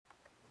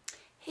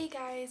Hey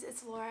guys,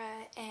 it's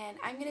Laura, and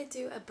I'm going to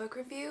do a book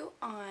review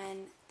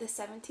on The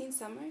 17th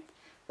Summer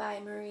by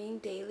Maureen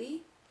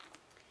Daly.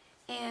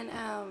 And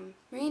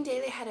Maureen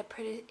Daly had a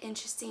pretty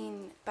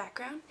interesting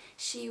background.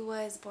 She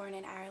was born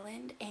in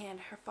Ireland, and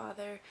her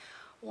father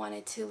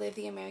wanted to live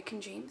the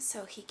American dream,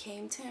 so he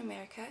came to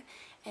America,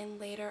 and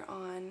later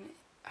on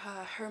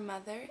her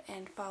mother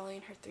and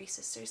following her three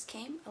sisters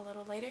came a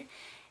little later,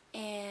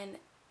 and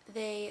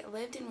they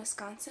lived in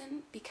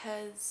Wisconsin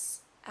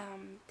because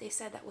they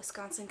said that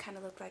Wisconsin kind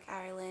of looked like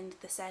Ireland,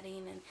 the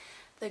setting and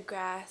the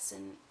grass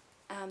and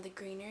the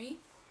greenery.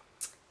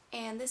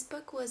 And this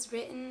book was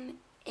written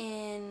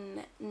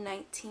in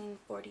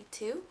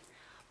 1942,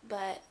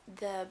 but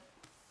the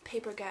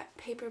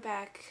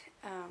paperback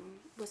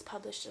was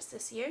published just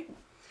this year.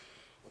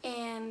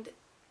 And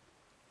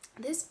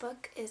this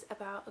book is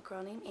about a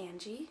girl named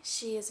Angie.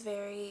 She is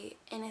very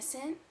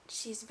innocent.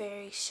 She's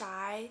very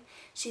shy.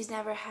 She's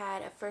never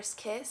had a first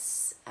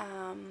kiss,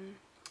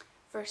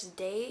 first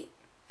date.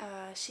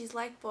 She's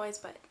like boys,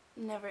 but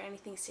never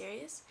anything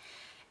serious.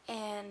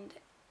 And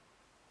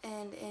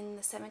in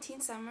the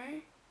 17th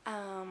Summer,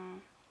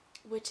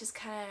 which is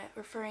kind of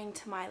referring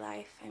to my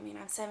life. I mean,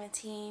 I'm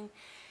 17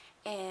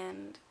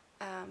 and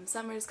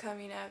summer's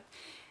coming up.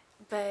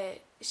 But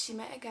she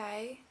met a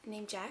guy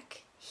named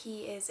Jack.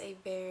 He is a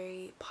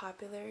very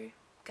popular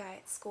guy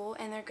at school,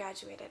 and they're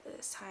graduated at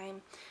this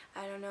time.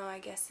 I don't know, I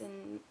guess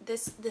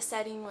the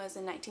setting was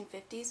in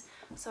 1950s,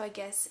 so I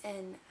guess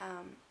in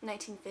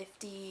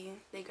 1950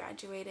 they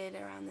graduated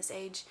around this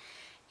age.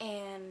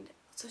 And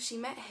so she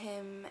met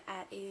him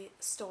at a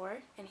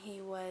store, and he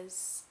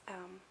was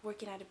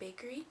working at a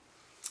bakery.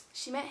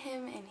 She met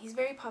him, and he's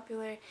very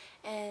popular,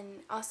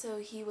 and also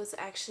he was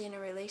actually in a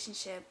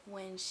relationship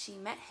when she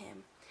met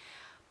him.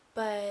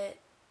 But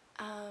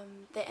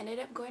they ended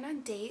up going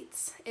on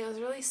dates. It was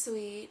really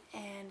sweet,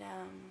 and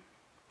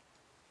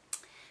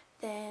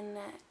then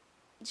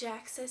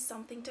Jack says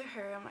something to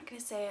her. I'm not going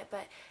to say it,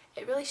 but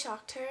it really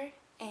shocked her,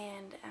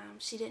 and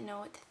she didn't know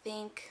what to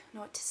think,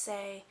 know what to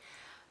say.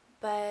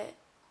 But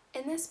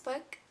in this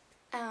book,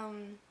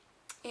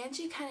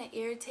 Angie kind of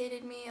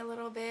irritated me a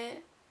little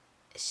bit.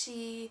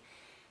 She's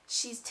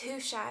too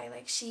shy.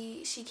 Like,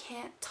 she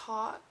can't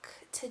talk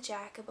to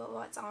Jack about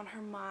what's on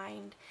her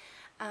mind.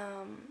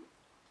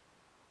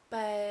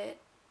 But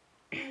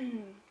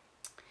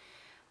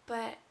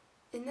but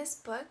in this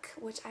book,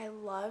 which I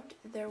loved,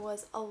 there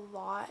was a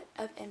lot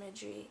of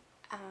imagery.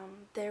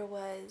 There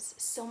was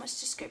so much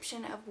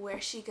description of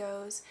where she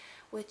goes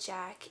with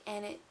Jack,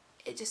 and it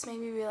just made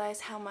me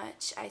realize how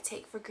much I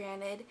take for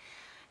granted.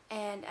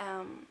 And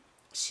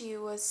she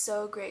was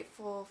so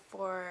grateful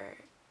for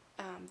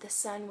the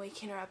sun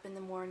waking her up in the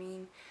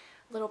morning,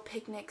 little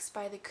picnics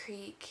by the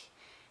creek,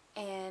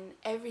 and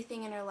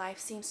everything in her life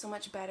seems so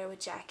much better with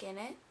Jack in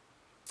it.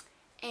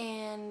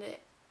 And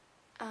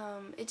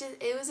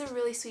it was a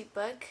really sweet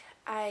book.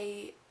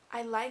 I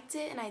liked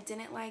it and I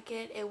didn't like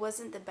it. It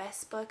wasn't the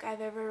best book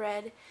I've ever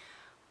read,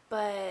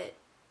 but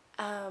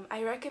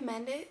I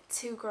recommend it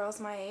to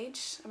girls my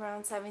age,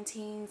 around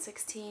 17,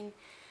 16.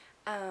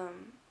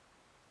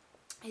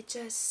 It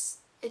just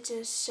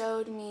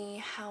showed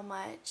me how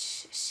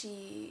much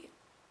she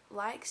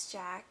likes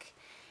Jack.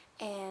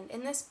 And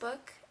in this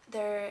book,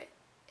 there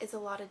is a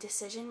lot of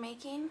decision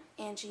making.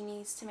 Angie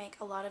needs to make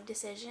a lot of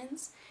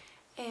decisions.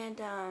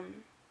 And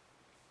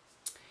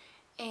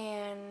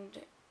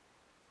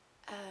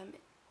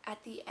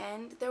at the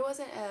end, there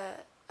wasn't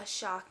a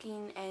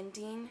shocking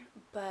ending,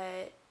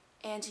 but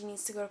Angie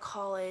needs to go to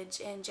college,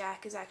 and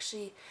Jack is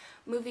actually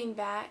moving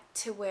back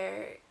to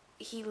where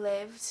he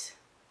lived.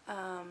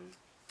 And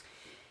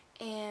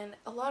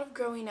a lot of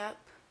growing up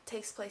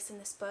takes place in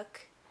this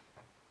book.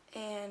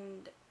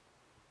 And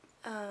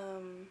I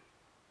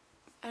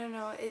don't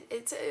know,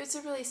 it's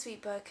a really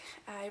sweet book.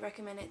 I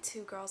recommend it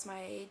to girls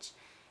my age.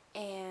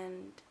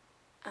 And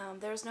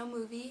there was no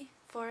movie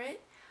for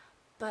it,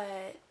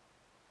 but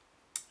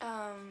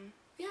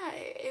yeah,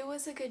 it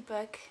was a good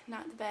book.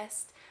 Not the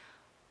best,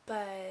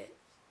 but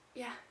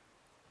yeah.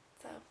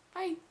 So,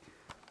 bye.